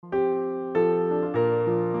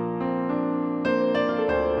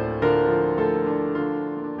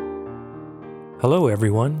Hello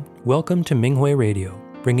everyone, welcome to Minghui Radio,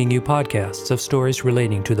 bringing you podcasts of stories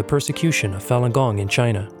relating to the persecution of Falun Gong in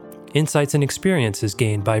China, insights and experiences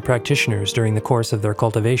gained by practitioners during the course of their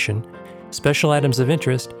cultivation, special items of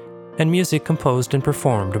interest, and music composed and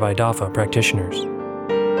performed by DAFA practitioners.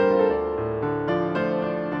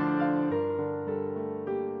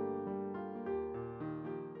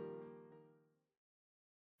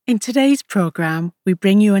 In today's program, we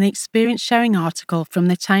bring you an experience-sharing article from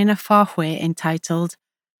the China Fahui entitled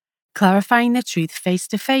Clarifying the Truth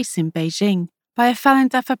Face-to-Face in Beijing by a Falun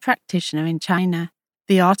Dafa practitioner in China.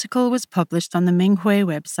 The article was published on the Minghui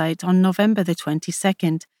website on November the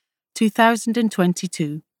 22nd,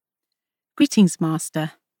 2022. Greetings,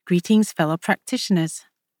 Master. Greetings, fellow practitioners.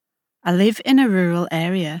 I live in a rural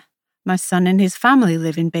area. My son and his family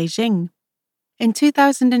live in Beijing. In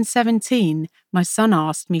 2017, my son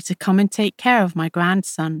asked me to come and take care of my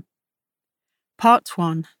grandson. Part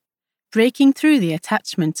 1. Breaking through the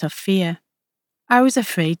attachment of fear. I was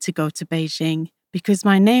afraid to go to Beijing because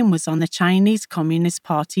my name was on the Chinese Communist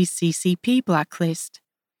Party's CCP blacklist.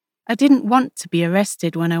 I didn't want to be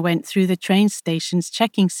arrested when I went through the train station's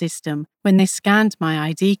checking system when they scanned my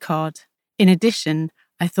ID card. In addition,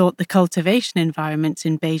 I thought the cultivation environment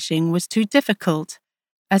in Beijing was too difficult,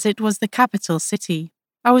 as it was the capital city.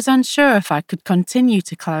 I was unsure if I could continue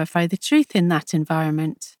to clarify the truth in that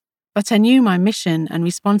environment. But I knew my mission and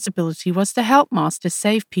responsibility was to help Master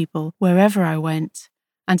save people wherever I went,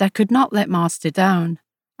 and I could not let Master down.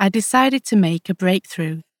 I decided to make a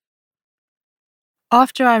breakthrough.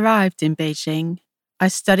 After I arrived in Beijing, I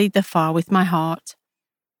studied the Fa with my heart,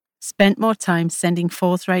 spent more time sending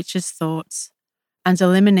forth righteous thoughts, and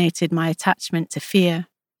eliminated my attachment to fear.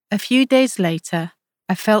 A few days later,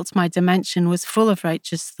 I felt my dimension was full of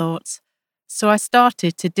righteous thoughts, so I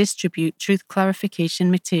started to distribute truth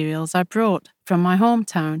clarification materials I brought from my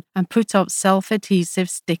hometown and put up self-adhesive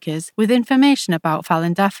stickers with information about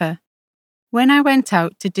Falun Dafa. When I went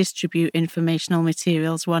out to distribute informational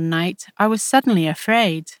materials one night, I was suddenly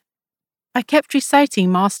afraid. I kept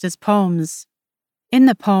reciting Master's poems. In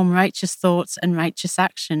the poem Righteous Thoughts and Righteous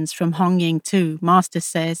Actions from Hong Ying Tu, Master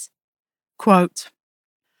says, quote,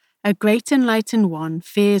 "A great enlightened one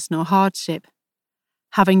fears no hardship.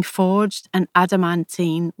 Having forged an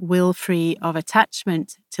adamantine will free of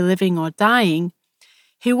attachment to living or dying,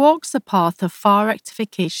 he walks the path of far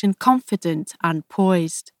rectification confident and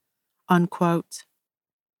poised." Unquote.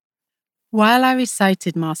 While I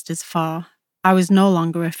recited Master's Fa, I was no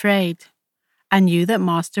longer afraid. I knew that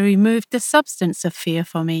Master removed the substance of fear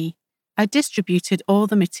for me. I distributed all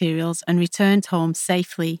the materials and returned home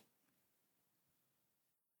safely.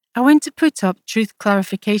 I went to put up truth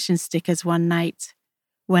clarification stickers one night.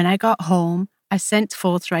 When I got home, I sent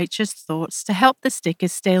forth righteous thoughts to help the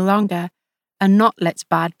stickers stay longer and not let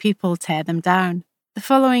bad people tear them down. The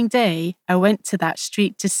following day, I went to that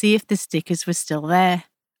street to see if the stickers were still there.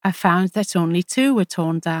 I found that only 2 were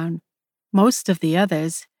torn down. Most of the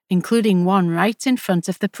others, including one right in front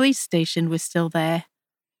of the police station, were still there.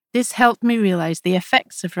 This helped me realize the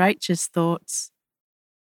effects of righteous thoughts.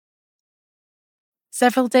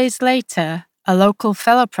 Several days later, a local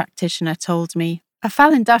fellow practitioner told me, "A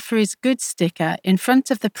Falun Dafa is good sticker in front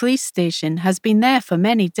of the police station has been there for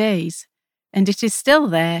many days, and it is still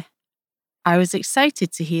there." I was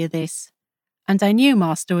excited to hear this, and I knew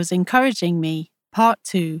Master was encouraging me. Part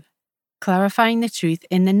 2. Clarifying the Truth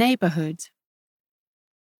in the Neighborhood.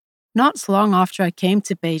 Not long after I came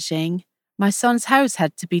to Beijing, my son's house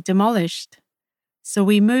had to be demolished, so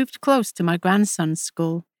we moved close to my grandson's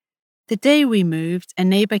school. The day we moved, a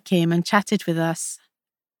neighbor came and chatted with us.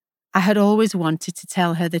 I had always wanted to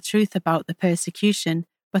tell her the truth about the persecution,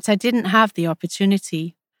 but I didn't have the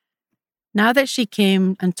opportunity. Now that she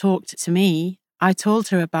came and talked to me, I told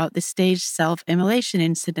her about the staged self-immolation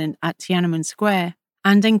incident at Tiananmen Square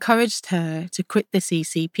and encouraged her to quit the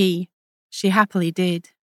CCP. She happily did.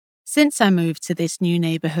 Since I moved to this new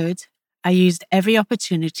neighborhood, I used every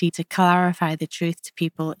opportunity to clarify the truth to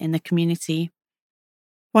people in the community.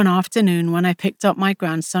 One afternoon, when I picked up my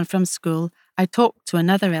grandson from school, I talked to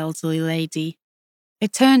another elderly lady.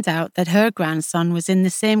 It turned out that her grandson was in the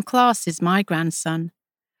same class as my grandson.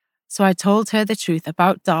 So I told her the truth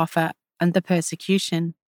about DAFA and the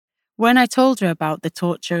persecution. When I told her about the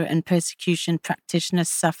torture and persecution practitioners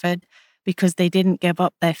suffered because they didn't give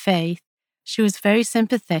up their faith, she was very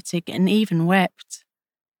sympathetic and even wept.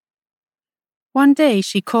 One day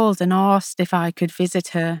she called and asked if I could visit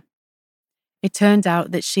her. It turned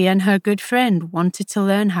out that she and her good friend wanted to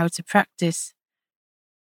learn how to practice.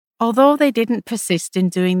 Although they didn't persist in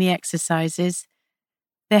doing the exercises,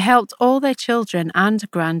 they helped all their children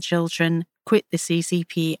and grandchildren quit the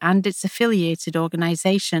CCP and its affiliated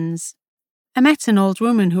organizations. I met an old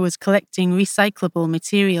woman who was collecting recyclable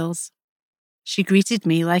materials. She greeted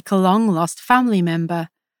me like a long-lost family member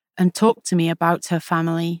and talked to me about her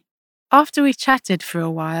family. After we chatted for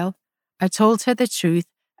a while, I told her the truth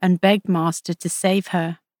and begged Master to save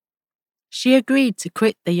her. She agreed to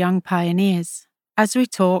quit the Young Pioneers. As we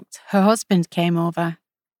talked, her husband came over.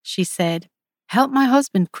 She said, "Help my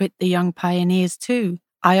husband quit the Young Pioneers too."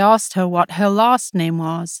 I asked her what her last name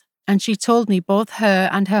was, and she told me both her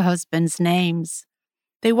and her husband's names.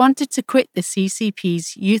 They wanted to quit the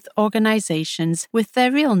CCP's youth organizations with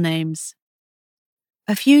their real names.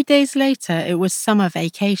 A few days later, it was summer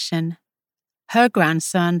vacation. Her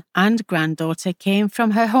grandson and granddaughter came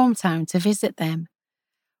from her hometown to visit them.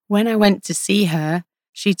 When I went to see her,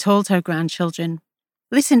 she told her grandchildren,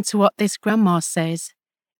 "Listen to what this grandma says.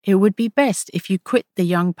 It would be best if you quit the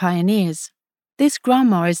Young Pioneers. This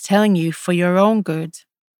grandma is telling you for your own good."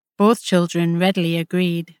 Both children readily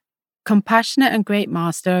agreed. Compassionate and Great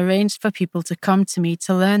Master arranged for people to come to me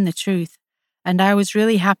to learn the truth, and I was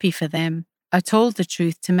really happy for them. I told the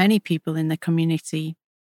truth to many people in the community.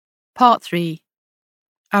 Part 3.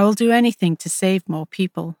 I will do anything to save more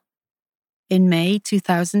people. In May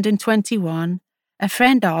 2021, a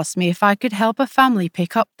friend asked me if I could help a family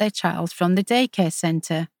pick up their child from the daycare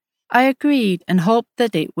center. I agreed and hoped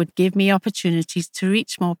that it would give me opportunities to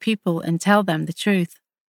reach more people and tell them the truth.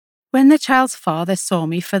 When the child's father saw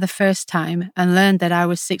me for the first time and learned that I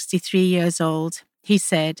was 63 years old, he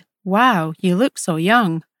said, "Wow, you look so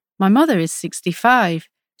young. My mother is 65.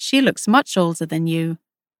 She looks much older than you.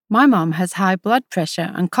 My mom has high blood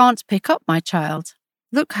pressure and can't pick up my child.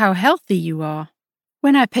 Look how healthy you are."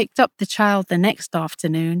 When I picked up the child the next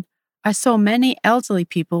afternoon, I saw many elderly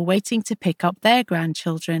people waiting to pick up their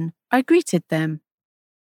grandchildren. I greeted them.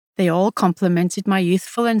 They all complimented my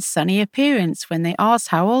youthful and sunny appearance when they asked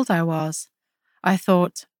how old I was. I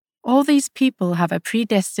thought, all these people have a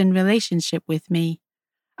predestined relationship with me.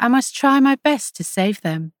 I must try my best to save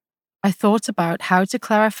them. I thought about how to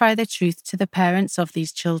clarify the truth to the parents of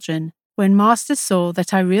these children. When Master saw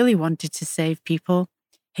that I really wanted to save people,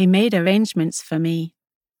 he made arrangements for me.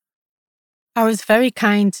 I was very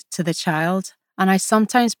kind to the child, and I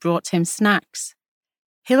sometimes brought him snacks.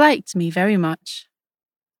 He liked me very much.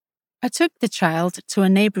 I took the child to a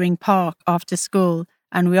neighboring park after school,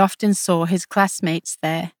 and we often saw his classmates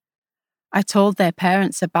there. I told their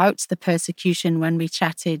parents about the persecution when we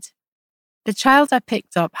chatted. The child I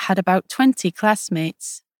picked up had about 20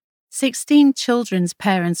 classmates. 16 children's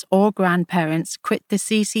parents or grandparents quit the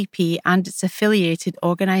CCP and its affiliated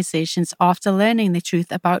organizations after learning the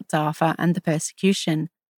truth about DARPA and the persecution.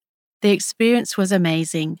 The experience was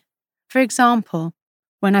amazing. For example,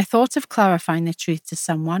 when I thought of clarifying the truth to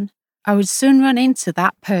someone, I would soon run into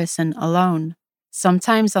that person alone,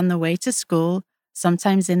 sometimes on the way to school,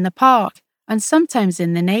 sometimes in the park, and sometimes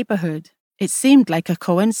in the neighborhood. It seemed like a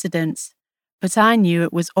coincidence, but I knew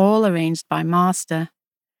it was all arranged by Master.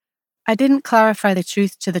 I didn't clarify the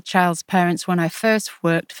truth to the child's parents when I first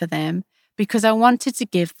worked for them because I wanted to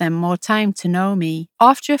give them more time to know me.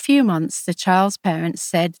 After a few months, the child's parents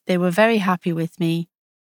said they were very happy with me.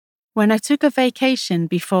 When I took a vacation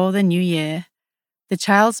before the new year, the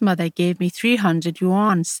child's mother gave me 300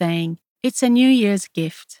 yuan, saying, "It's a New Year's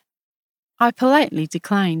gift." I politely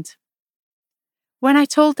declined. When I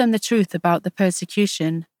told them the truth about the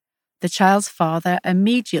persecution, the child's father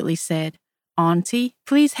immediately said, "Auntie,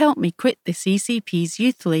 please help me quit the CCP's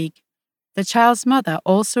Youth League." The child's mother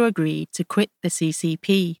also agreed to quit the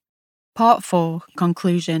CCP. Part 4.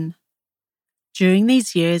 Conclusion. During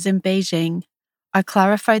these years in Beijing, I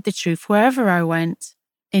clarified the truth wherever I went.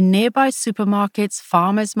 In nearby supermarkets,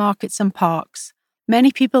 farmers' markets, and parks,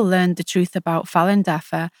 many people learned the truth about Falun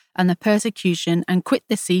Dafa and the persecution and quit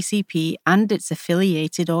the CCP and its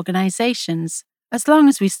affiliated organizations. As long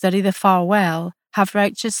as we study the far well, have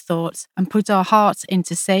righteous thoughts, and put our hearts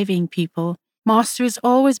into saving people, Master is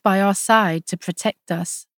always by our side to protect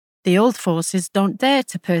us. The old forces don't dare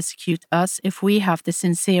to persecute us if we have the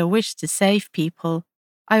sincere wish to save people.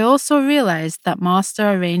 I also realized that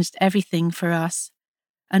Master arranged everything for us,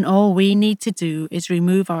 and all we need to do is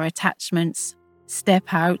remove our attachments,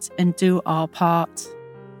 step out, and do our part.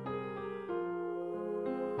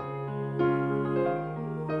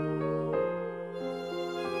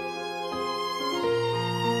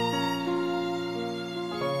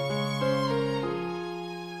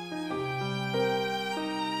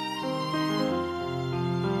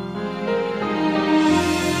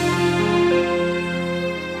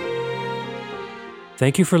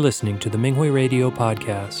 Thank you for listening to the Minghui Radio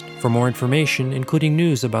podcast. For more information, including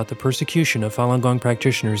news about the persecution of Falun Gong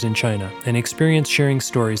practitioners in China and experience-sharing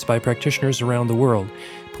stories by practitioners around the world,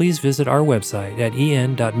 please visit our website at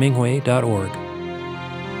en.minghui.org.